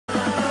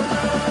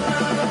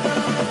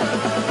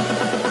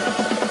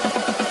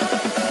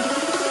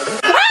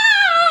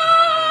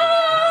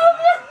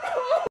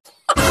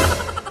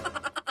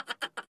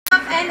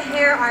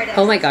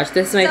Oh my gosh,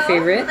 this is my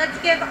favorite. Let's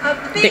give a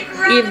big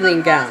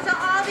evening gown to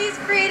all these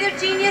creative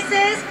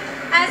geniuses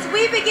as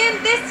we begin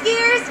this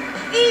year's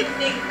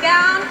evening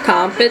gown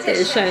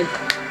competition.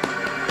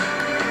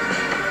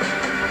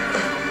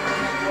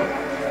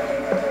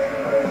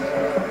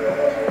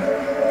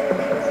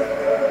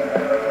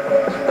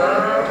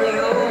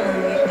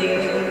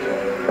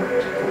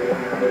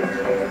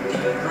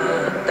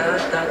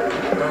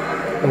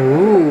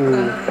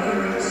 Ooh.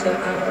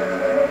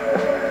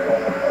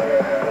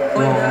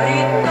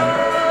 Wow.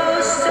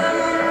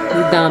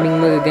 Ang daming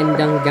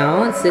magagandang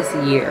gowns this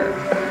year.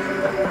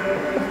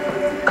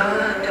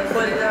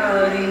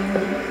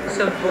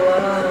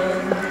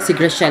 Si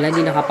Graciela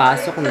hindi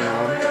nakapasok, no?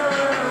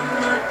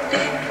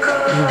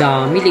 Ang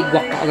dami.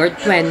 Ligwak ka agad.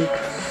 20.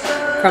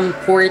 From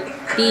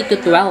 40 to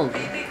 12.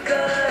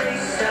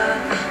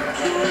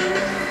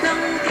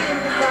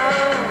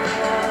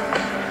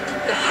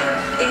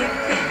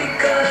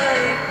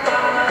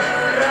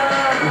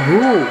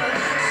 Ooh.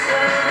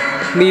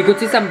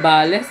 Migot si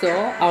Sambales,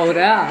 oh.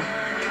 Aura.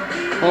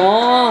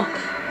 Oh.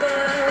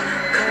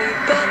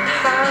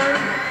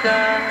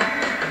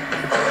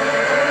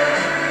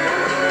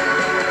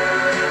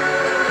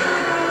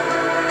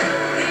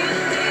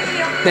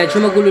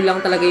 Medyo magulo lang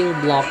talaga yung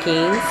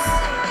blockings.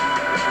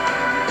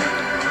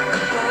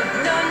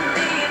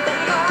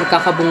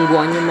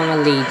 Nagkakabungguan yung mga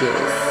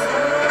ladies.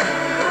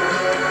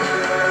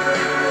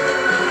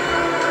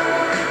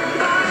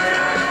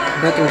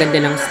 But ang ganda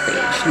ng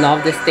stage. Love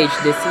the stage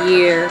this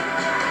year.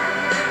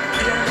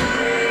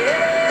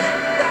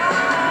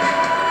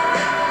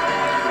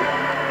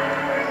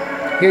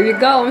 Here you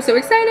go. I'm so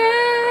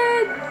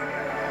excited!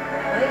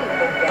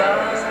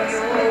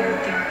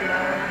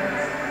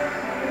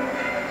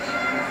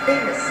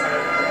 Famous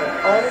site of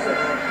all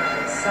women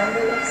having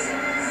symbol of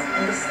sex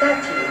and the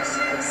statues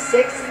of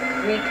 6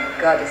 Greek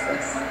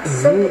goddesses.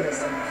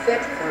 Symbolism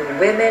fit for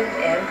women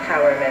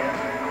empowerment.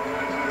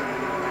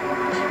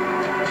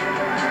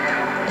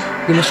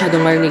 Di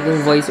masyadong marinig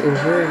yung voice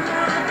over.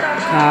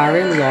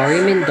 Karen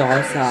Lori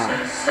Mendoza.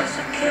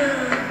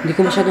 Hindi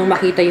ko masyadong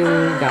makita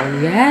yung gown.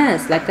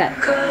 Yes, like that.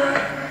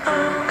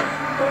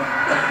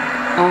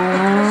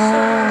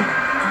 Oh.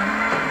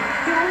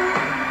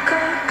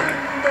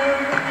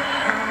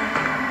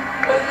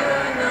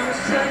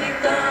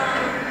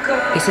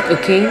 Is it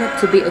okay not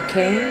to be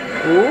okay?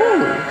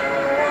 Oh.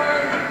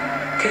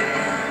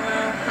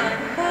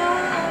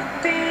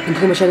 Hindi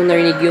ko masyadong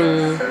narinig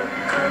yung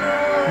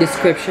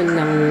description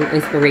ng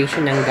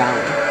inspiration ng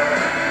gown.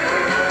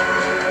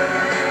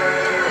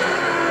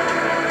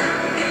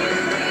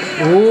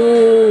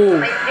 Oh!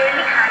 My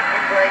purely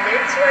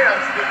hand-embroidered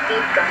Swarovski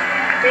cape gown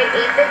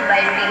created by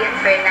Rian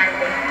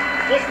Fernandez.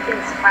 This is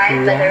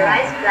inspired by the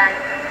rice plant,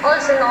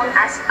 also known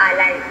as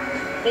palay.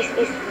 This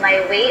is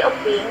my way of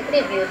paying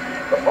tribute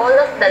to all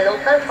of the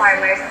local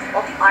farmers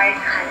of our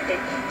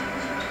country.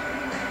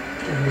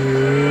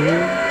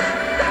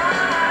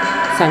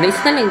 Sana is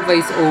na lang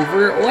voice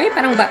over. Oy,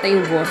 parang bata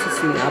yung boses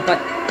niya.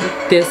 But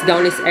this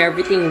gown is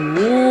everything.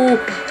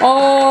 Woo!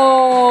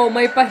 Oh!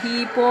 May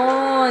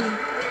pahipon!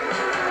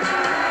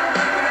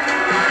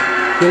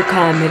 Yung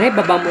camera,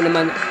 baba mo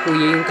naman,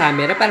 kuya, yung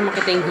camera para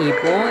makita yung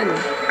hipon.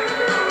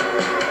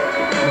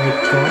 Oh my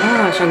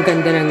gosh, ang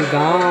ganda ng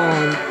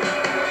gown.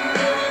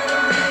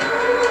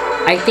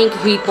 I think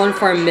hipon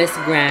for Miss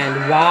Grand.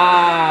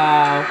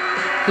 Wow!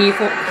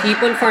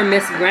 Hipon for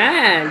Miss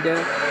Grand.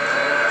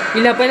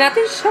 Ilaban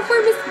natin siya for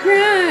Miss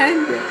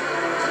Grand.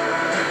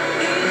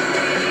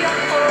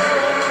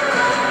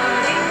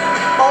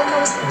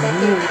 Almost a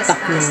decade has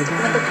passed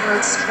when the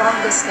world's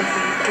strongest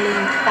athlete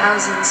claimed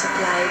thousands of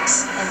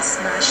lives and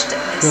smashed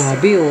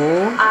Grabe,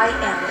 oh. I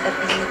am a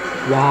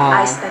Binibining. Wow.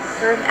 I stand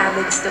firm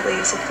amidst the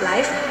waves of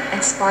life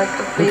and spark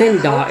of Ang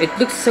ganda. It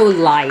looks so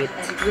light.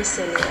 And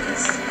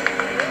resilience.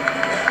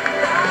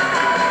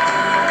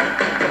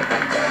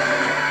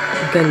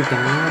 Ang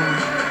ganda.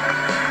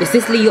 Is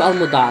this Leo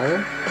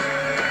Almodal?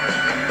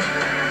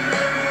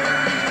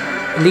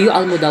 Leo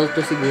Almodal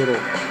to siguro.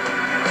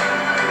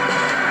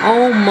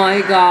 Oh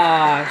my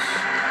gosh.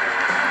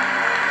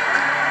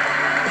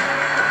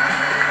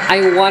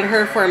 I want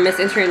her for Miss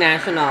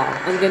International.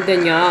 Ang ganda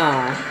niya.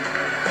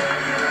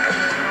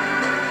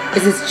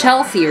 This is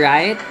Chelsea,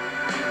 right?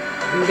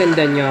 Ang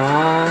ganda niya.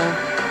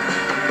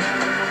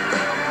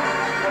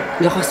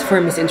 Lakas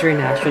for Miss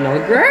International.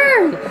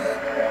 Girl!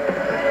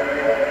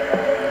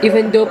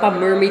 Even though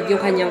pa-mermaid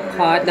yung kanyang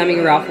cut,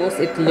 daming ruffles,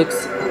 it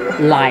looks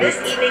light.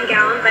 This evening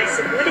gown by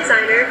Cebu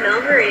designer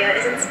Mel Maria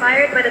is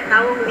inspired by the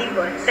Tawong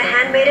Libon, the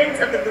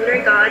handmaidens of the lunar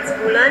gods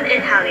Bulan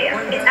and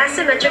Halia. Its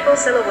asymmetrical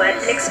silhouette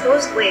and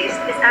exposed waist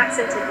is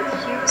accented with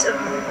hues of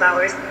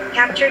moonflowers,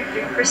 captured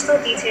through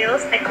crystal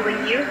details echoing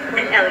youth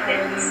and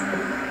elegance.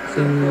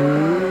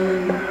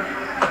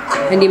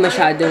 Hindi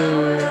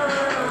masyadong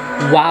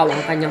wow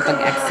ang kanyang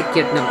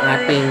pag-execute ng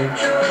ating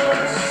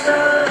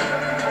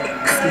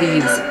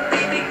sleeves.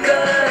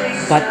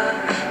 But,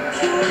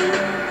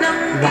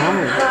 wow.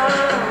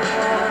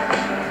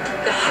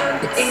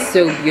 It's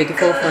so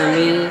beautiful for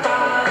me.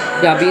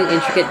 Grabe yung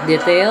intricate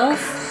details.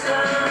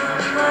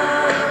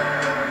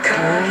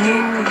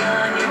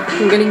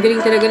 Ang galing-galing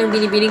talaga ng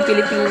Binibining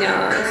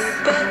Pilipinas.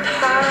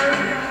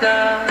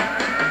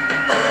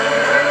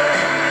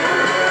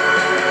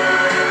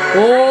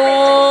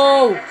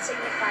 Oh!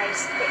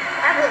 Signifies the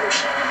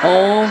evolution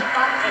Oh. of the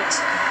pop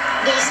industry.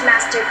 This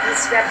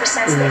masterpiece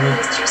represents the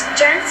industry's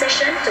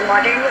transition to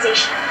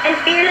modernization and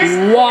fearless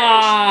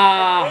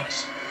Wow!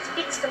 innovation, which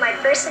speaks to my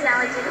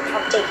personality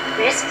of taking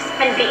risks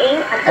and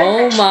being an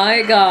Oh unconventional. my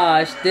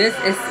gosh, this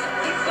is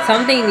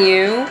something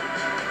new.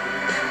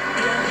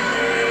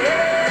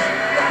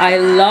 I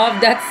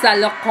love that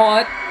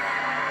salakot.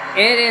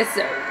 It is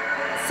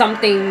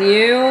something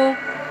new,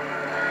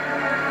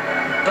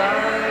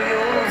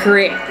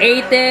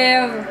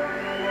 creative,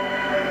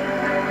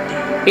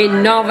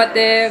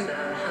 innovative.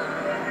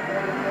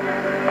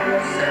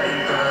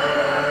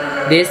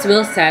 This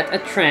will set a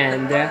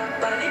trend.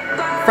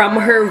 From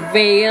her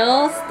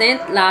veil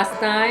stint last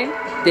time,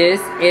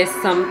 this is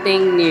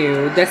something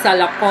new. The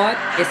salakot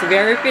is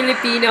very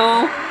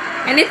Filipino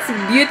and it's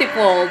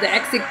beautiful. The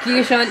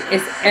execution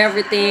is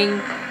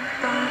everything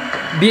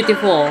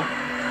beautiful.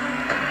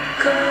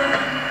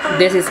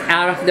 This is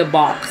out of the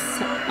box.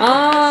 Oh,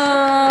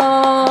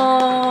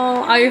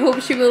 I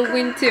hope she will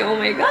win too. Oh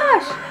my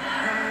gosh.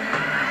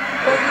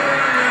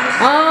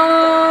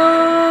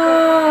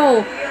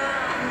 Oh.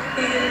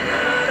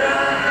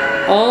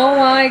 Oh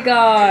my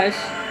gosh.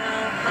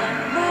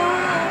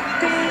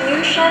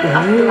 Fusion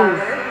of glamour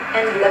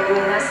and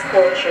Laguna's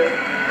culture.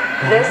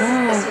 This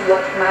is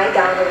what my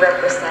gown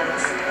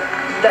represents.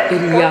 The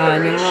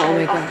Iliana, oh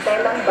my incorporation of gosh.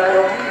 telang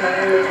barong ng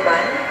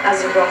luban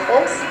as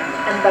ruffles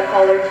and the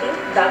color pink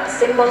that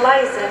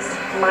symbolizes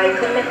my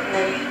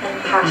commitment and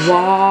passion as a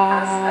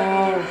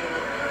Wow. Binibining.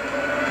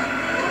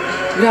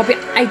 Grabe,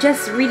 I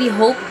just really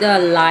hope the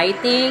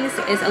lightings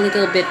is a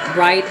little bit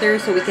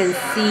brighter so we can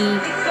see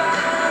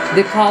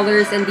the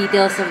colors and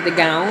details of the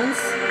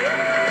gowns.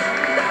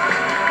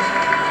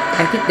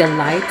 I think the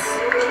lights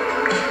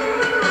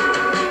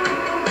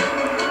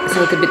is a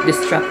little bit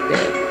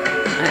destructive.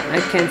 I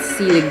can't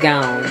see the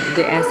gown.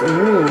 The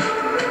ooh.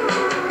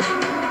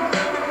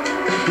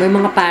 May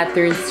mga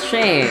patterns siya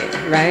eh,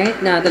 right?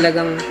 Na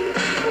talagang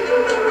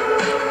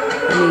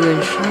ano yun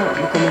siya?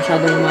 Hindi ko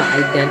masyadong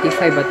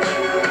ma-identify but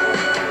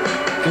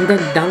ang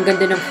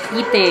ganda ng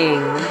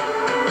fitting.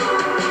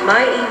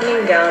 My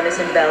evening gown is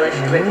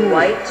embellished with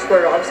white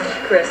Swarovski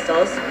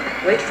crystals,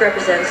 which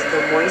represents the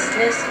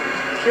moistness,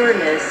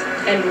 pureness,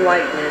 and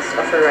whiteness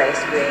of a rice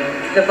grain.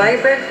 The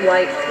vibrant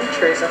white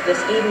features of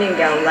this evening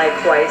gown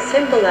likewise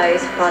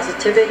symbolize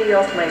positivity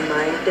of my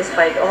mind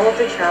despite all of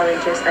the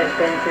challenges I've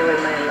been through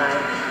in my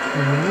life.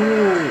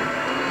 Ooh.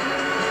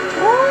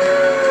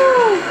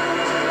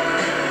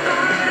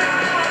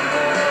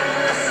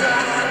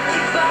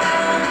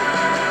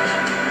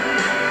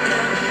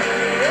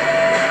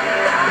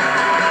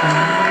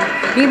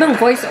 Yung ibang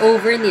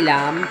voice-over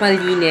nila,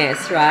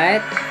 malinis, right?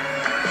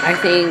 I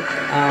think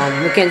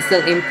we can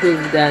still improve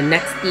the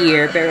next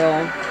year,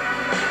 pero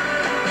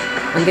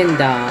ang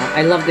ganda.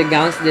 I love the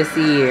gowns this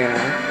year.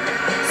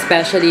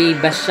 Especially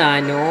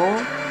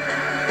Bashano,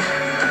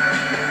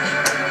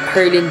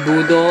 Perlin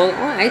Budol.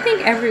 Oh, I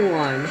think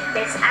everyone.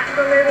 This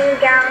aquamarine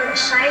gown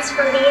shines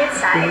from the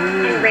inside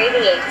and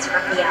radiates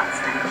from the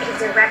outside. It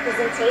is a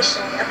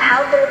representation of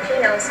how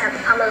Filipinos have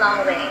come a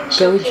long way,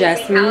 Go,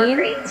 showcasing our Jasmine.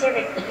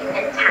 creativity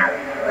and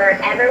talent.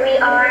 Wherever we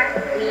are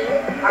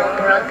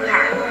world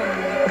class.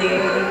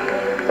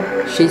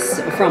 She's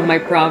from my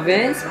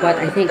province, but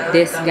I think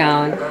this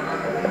gown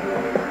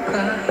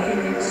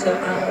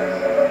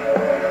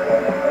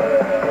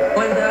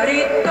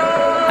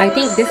I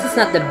think this is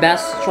not the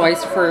best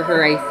choice for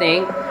her, I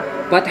think,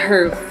 but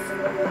her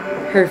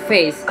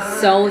face,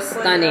 so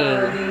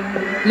stunning.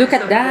 Look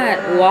at that.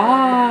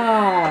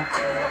 Wow.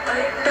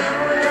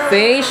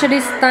 Facial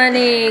is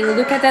stunning.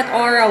 Look at that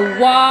aura.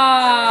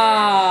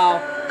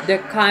 Wow. The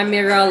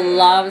camera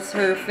loves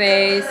her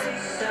face.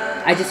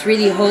 I just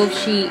really hope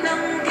she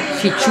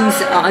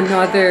chooses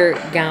another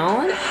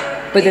gown.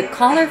 But the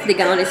color of the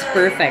gown is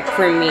perfect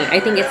for me. I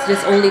think it's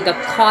just only the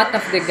cut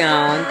of the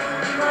gown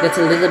that's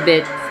a little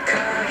bit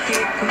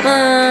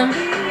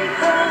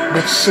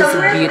but she's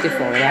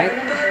beautiful, right?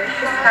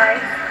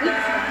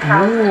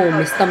 Oh,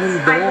 Mr. I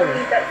Mundo.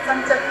 believe that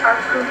sunsets are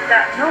proof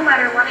that no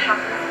matter what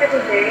happens, every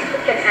day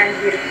it can end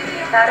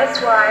beautifully. That is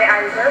why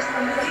I wear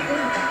sunset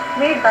jeans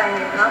made by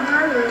my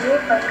mama Lulu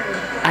Patu.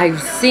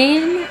 I've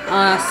seen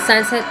a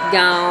sunset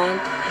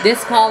gown.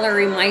 This color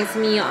reminds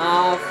me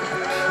of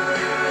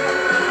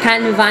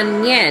Can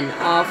Van Nguyen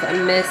of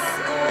Miss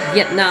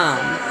Vietnam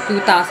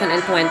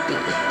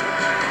 2020.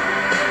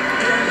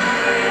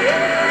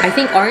 I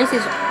think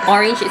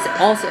orange is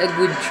also a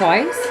good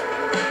choice.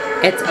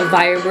 It's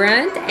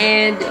vibrant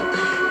and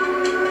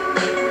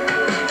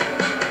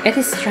it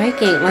is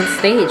striking on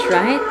stage,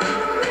 right?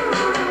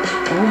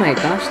 Oh my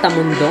gosh,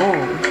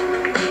 Tamundong.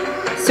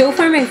 So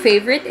far, my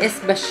favorite is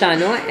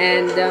Bashano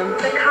and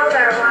The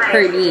color white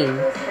Perlin.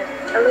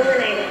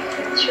 illuminating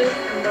the true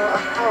symbol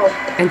of hope.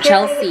 And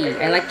Chelsea.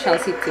 I like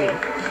Chelsea too.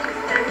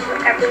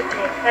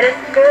 everything that is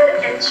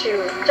good and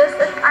true, just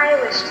as I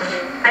wish to do.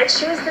 I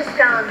choose this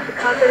gown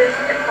because it is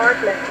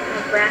effortless and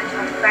a breath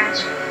of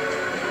friendship.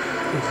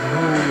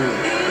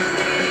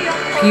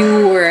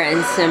 Pure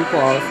and simple,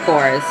 of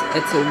course.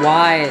 It's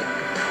white.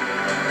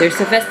 There's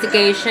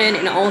sophistication,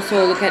 and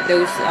also look at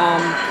those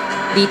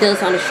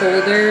details on the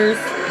shoulders.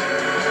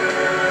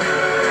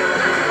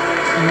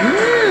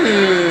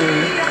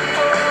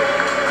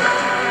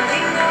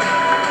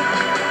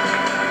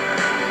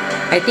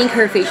 I think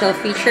her facial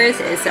features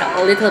is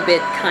a little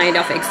bit kind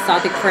of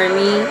exotic for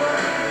me.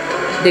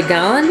 The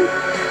gown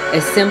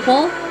is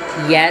simple,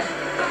 yet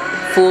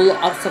full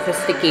of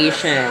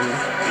sophistication.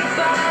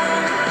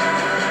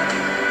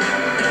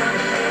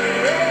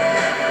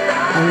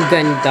 Ang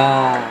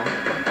ganda.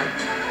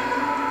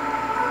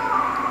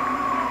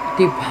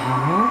 Diba?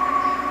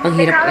 Ang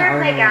The hirap color of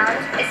my i-ornament. gown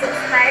is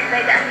inspired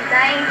by the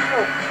undying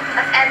hope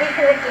of every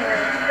Filipino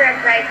for a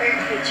brighter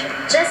future.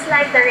 Just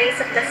like the rays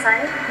of the sun,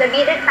 the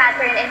beaded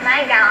pattern in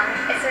my gown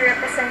is a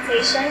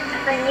representation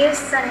of a new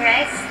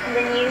sunrise and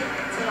a new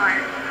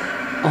tomorrow.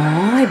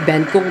 Ay,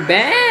 bend kong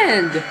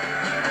bend!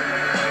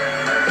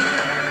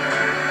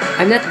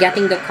 I'm not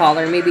getting the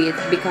color. Maybe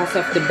it's because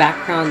of the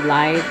background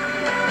light.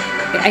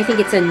 I think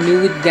it's a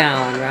nude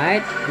gown,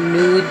 right?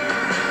 Nude.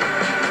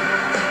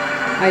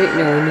 I don't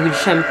know, nude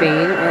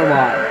champagne or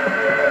what?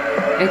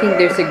 I think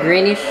there's a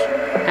greenish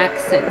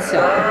accent, so.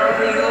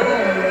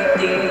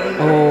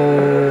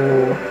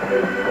 Oh.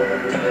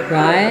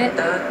 Right?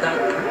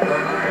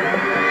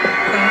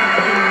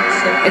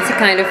 It's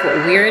kind of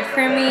weird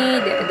for me,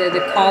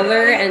 the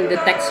color and the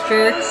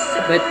texture,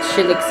 but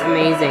she looks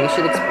amazing.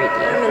 She looks pretty.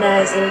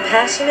 Harmonizing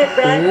passionate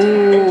red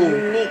and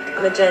unique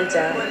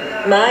magenta,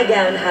 my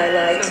gown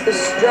highlights the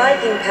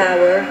striking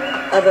power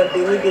of a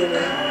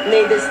binibining.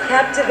 May this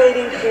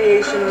captivating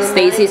creation remind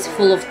Stacy's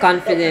full of you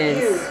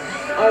confidence.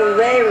 are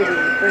rarity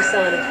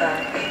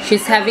personified.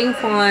 She's having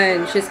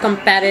fun. She's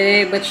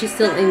competitive, but she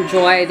still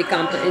enjoys the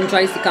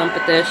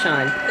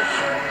competition.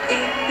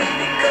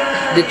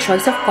 The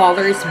choice of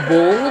color is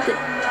bold.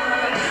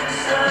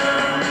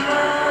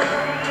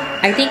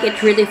 I think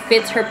it really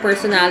fits her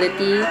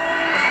personality.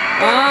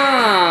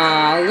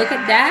 Ah, look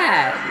at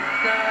that.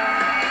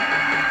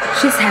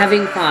 She's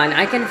having fun.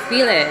 I can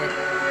feel it.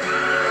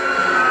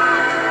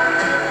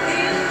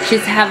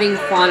 She's having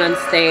fun on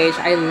stage.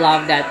 I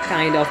love that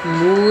kind of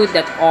mood,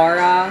 that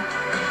aura.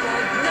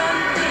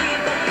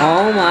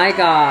 Oh my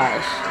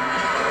gosh.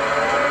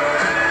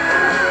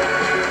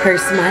 Her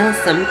smile is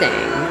something,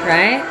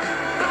 right?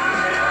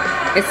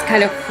 It's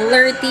kind of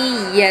flirty,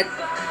 yet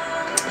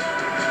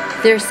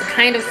there's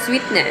kind of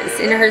sweetness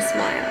in her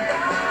smile.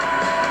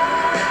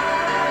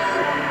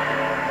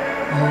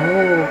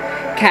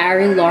 Oh,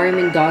 Karen Lauren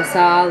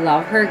Mendoza,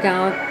 love her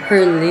gown,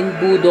 her Lynn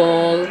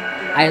Boodle.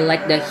 I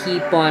like the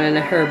hipon on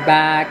her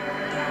back.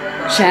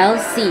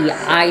 Chelsea,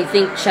 I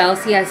think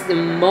Chelsea has the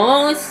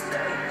most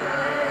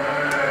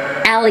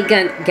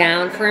elegant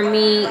gown for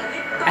me,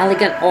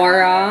 elegant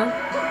aura.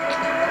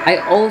 I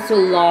also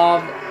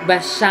love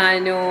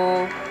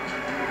Bashano.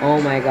 Oh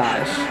my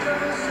gosh.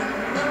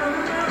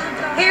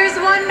 Here's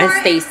one more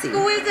Stacy.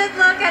 exquisite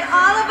look at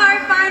all of our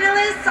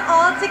finalists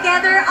all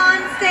together on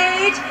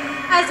stage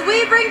as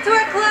we bring to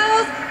a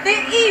close the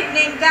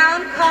evening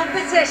gown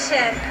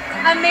competition.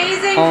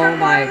 Amazing Oh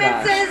my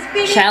performances,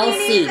 gosh.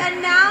 Chelsea. Binibining,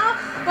 and now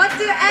what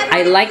do Edward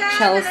I like and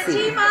Chelsea. the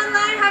team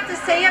online have to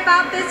say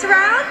about this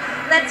round?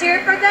 Let's hear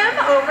it for them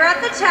over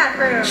at the chat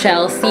room.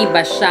 Chelsea,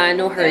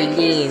 Bashano,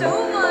 Herlene.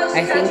 So much,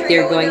 I think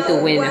they're going to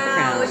win a Wow,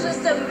 crown. it's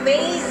just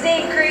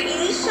amazing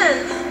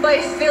creation by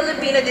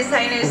Filipino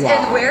designers Wow.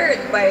 and wear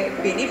it by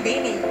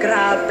Binibining.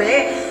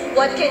 Grabe.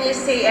 What can you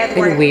say,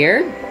 Edward? And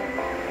weird?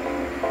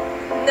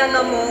 Nang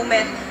a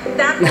moment.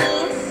 That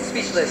means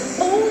Speechless.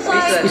 oh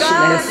my Speechless.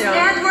 gosh,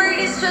 Yeah. Edward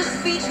is just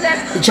speechless.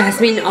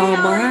 Jasmine, Maybe oh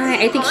our my, I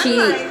team think she-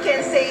 online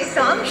can say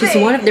something. She's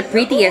one of the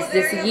prettiest Oh,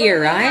 this there year,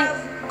 we right? have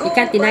You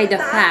can't deny the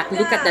Gold fact.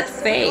 Look at that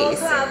Bananas. face.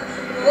 We also have,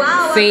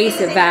 wow, Face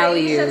amazing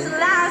value. creations.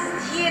 Last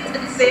hit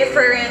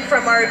different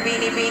from our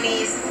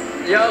Binibinis.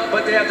 Yup,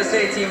 but they have to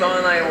say, Team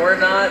Online, we're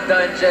not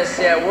done just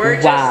yet. We're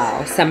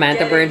Wow, just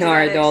Samantha getting to that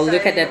Bernardo,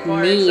 look at that exciting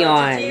part. So to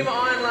neon. Team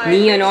Online,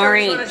 Neon make sure we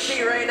orange. wanna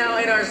see right now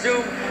in our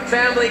Zoom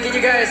family. Can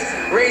you guys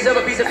raise up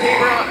a piece of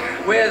paper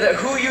with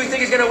who you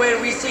think is gonna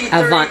win? We see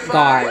 35.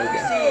 Avant-garde. We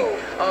see,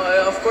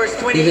 of course,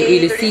 28,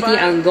 Iloilo City, 35,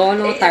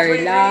 Angono, 8 to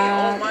 23.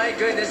 Tarlac. Oh my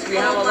goodness, we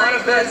have a lot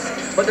of bets,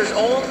 but there's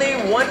only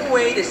one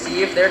way to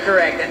see if they're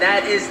correct, and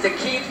that is to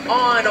keep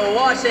on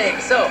watching.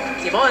 So,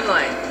 Team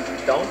Online,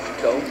 don't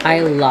go. I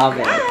love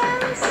it.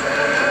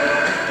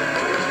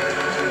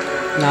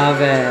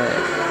 Love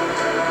it.